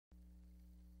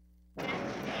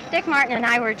Dick Martin and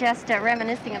I were just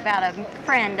reminiscing about a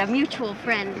friend, a mutual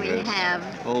friend we have.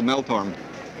 Old Mel Torm.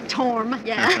 Torm,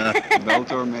 yeah. Mel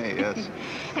Torme, yes.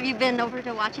 Have you been over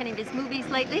to watch any of his movies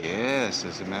lately? Yes,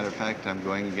 as a matter of fact, I'm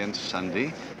going again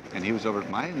Sunday, and he was over at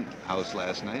my house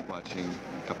last night watching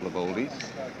a couple of oldies.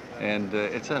 And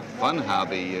it's a fun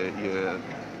hobby.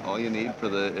 All you need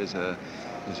is a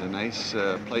nice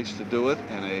place to do it,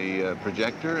 and a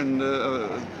projector, and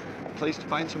a place to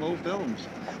find some old films.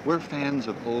 We're fans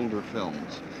of older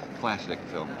films, classic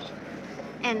films.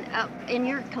 And in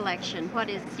your collection, what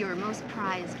is your most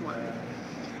prized one?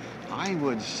 I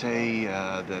would say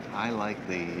that I like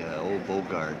the old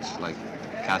Bogarts, like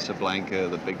Casablanca,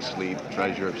 The Big Sleep,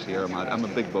 Treasure of Sierra Madre. I'm a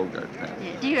big Bogart fan.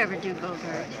 Yeah. Do you ever do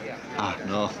Bogart?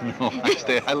 No.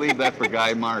 I leave that for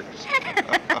Guy Marks.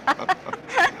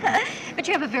 But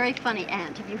you have a very funny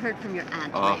aunt. Have you heard from your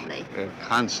aunt lately?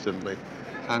 Constantly,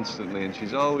 and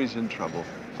she's always in trouble.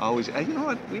 Always. You know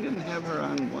what? We didn't have her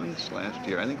on once last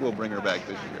year. I think we'll bring her back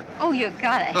this year. Oh, you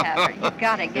gotta have her. You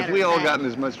gotta get her. If we all got in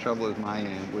as much trouble as my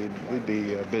aunt, we'd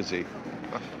be busy.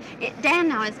 Dan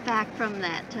now is back from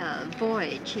that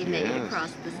voyage he made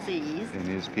across the seas. In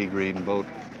his pea green boat.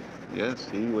 Yes,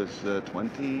 he was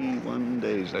 21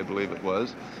 days, I believe it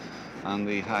was, on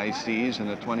the high seas in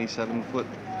a 27-foot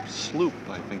sloop,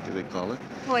 I think they call it.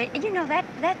 Boy, you know, that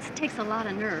takes a lot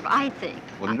of nerve, I think.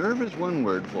 Well, nerve is one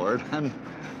word for it.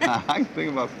 I can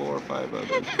think about 4 or 5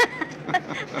 others.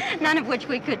 None of which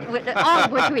all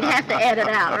of which we'd have to edit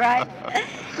out, right?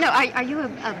 No, are you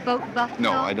a boat buff?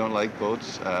 No, I don't like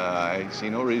boats. I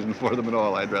see no reason for them at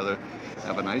all. I'd rather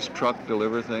have a nice truck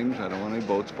deliver things. I don't want any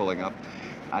boats pulling up.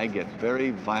 I get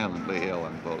very violently ill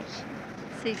on boats.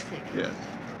 Seasick. Yes.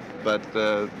 But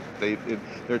there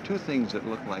are two things that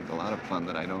look like a lot of fun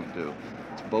that I don't do.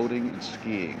 It's boating and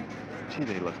skiing. Gee,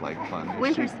 they look like fun.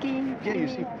 Winter skiing? Yeah, you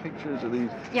see pictures of these.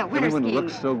 Yeah, winter Everyone skiing.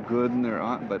 looks so good and they're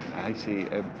on, but I see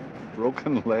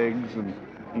broken legs and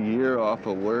a year off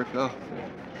of work. Oh,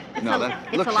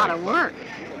 it's a lot of work.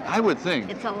 I would think.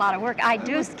 It's a lot of work. I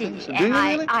do ski, and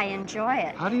really? I enjoy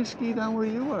it. How do you ski down where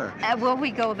you are? Well,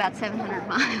 we go about 700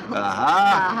 miles.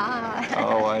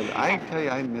 Oh, I tell you,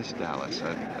 I miss Dallas.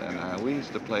 And we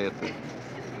used to play at the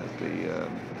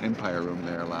Empire Room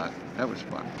there a lot. That was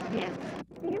fun. Yes.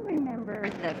 Do you remember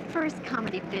the first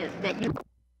comedy bit that you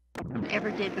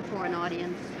ever did before an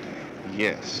audience?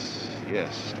 Yes.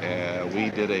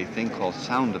 We did a thing called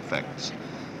sound effects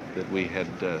that we had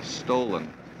stolen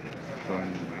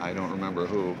from, I don't remember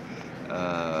who.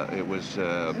 It was...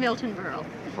 Milton Berle.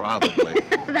 Probably.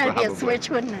 That'd be a switch,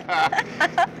 wouldn't it?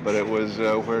 But it was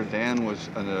where Dan was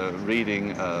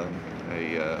reading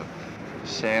a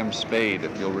Sam Spade,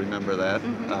 if you'll remember that,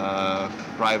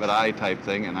 private eye type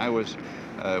thing, and I was,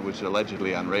 it was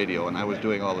allegedly on radio, and I was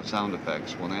doing all the sound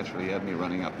effects. Well, naturally, he had me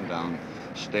running up and down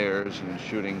stairs and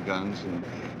shooting guns, and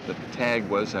the tag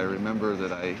was, I remember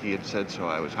that he had said, so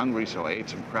I was hungry, so I ate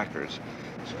some crackers.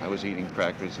 So I was eating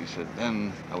crackers. He said,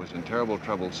 then I was in terrible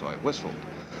trouble, so I whistled.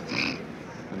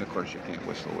 And of course, you can't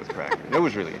whistle with crackers. It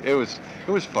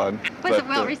was fun. Was it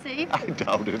well received? I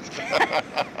doubt it.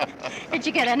 Did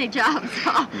you get any jobs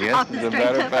Yes, off the as a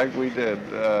matter of fact, we did.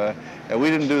 And we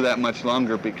didn't do that much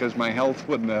longer because my health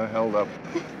wouldn't have held up.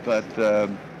 But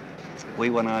we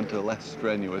went on to less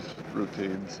strenuous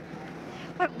routines.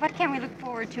 What can we look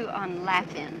forward to on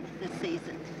Laugh-In this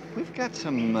season? We've got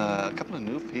a couple of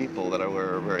new people that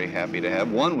we're very happy to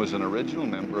have. One was an original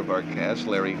member of our cast,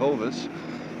 Larry Hovis,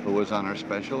 who was on our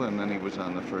special, and then he was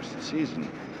on the first season.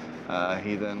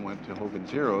 He then went to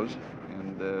Hogan's Heroes,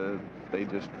 and they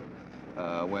just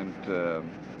went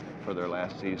for their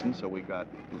last season, so we got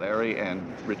Larry and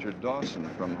Richard Dawson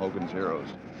from Hogan's Heroes.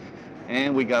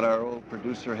 And we got our old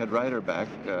producer, head writer back,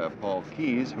 Paul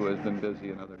Keyes, who has been busy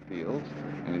in other fields,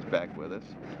 and he's back with us.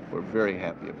 We're very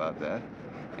happy about that.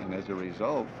 And as a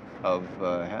result of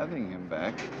having him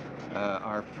back,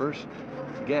 our first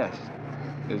guest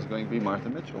is going to be Martha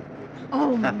Mitchell.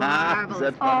 Oh,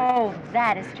 marvelous.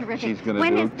 That is terrific. She's going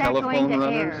to do Telephone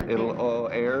Runners. It'll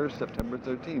air September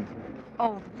 13th.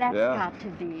 Oh, that's got to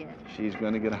be it. She's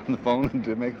going to get on the phone and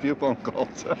to make a few phone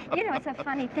calls. You know, it's a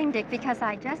funny thing, Dick, because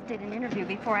I just did an interview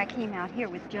before I came out here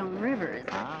with Joan Rivers.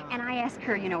 And I asked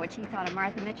her, you know, what she thought of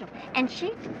Martha Mitchell. And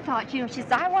she thought, you know, she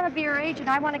said, I want to be her agent.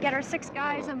 I want to get her 6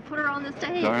 guys and put her on the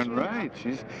stage. Darn right.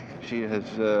 She has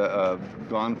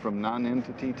gone from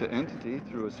non-entity to entity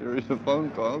through a series of phone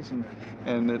calls,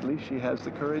 and at least she has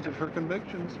the courage of her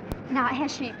convictions. Now,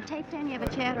 has she taped any of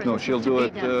it yet? Or no, she'll do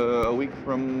it a week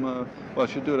from... well,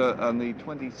 she'll do it on the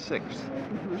 26th.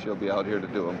 She'll be out here to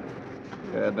do them.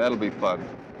 And that'll be fun.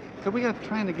 So we are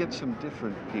trying to get some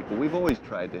different people. We've always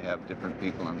tried to have different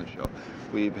people on the show.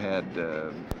 We've had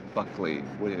Buckley,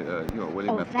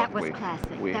 William F. That Buckley. was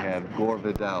classic. We That had was Gore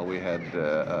classic. Vidal. We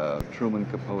had Truman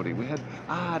Capote. We had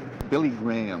Billy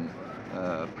Graham,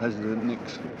 President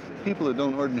Nixon. People that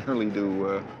don't ordinarily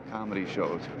do comedy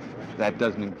shows. That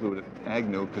doesn't include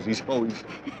Agnew because he's always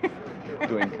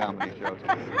doing comedy shows.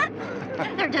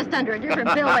 They're just under a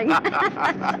different billing. Now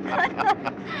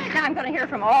I'm going to hear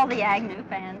from all the Agnew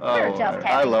fans. They're just I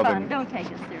having love fun. him. Don't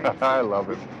take it seriously. I love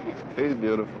him. He's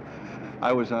beautiful.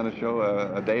 I was on a show,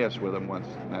 a dais with him once,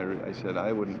 and I said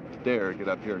I wouldn't dare get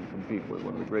up here and compete with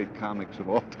one of the great comics of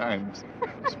all times.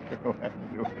 Spiro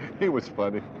Agnew. He was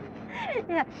funny.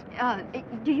 Yeah.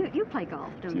 Do you play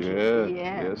golf, don't you?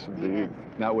 Yes, indeed.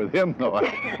 Not with him, though.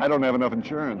 I don't have enough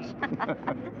insurance.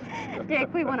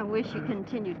 Dick, we want to wish you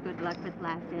continued good luck with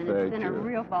Laugh-In. It's been a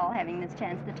real ball having this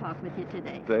chance to talk with you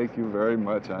today. Thank you very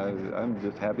much. I'm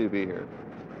just happy to be here.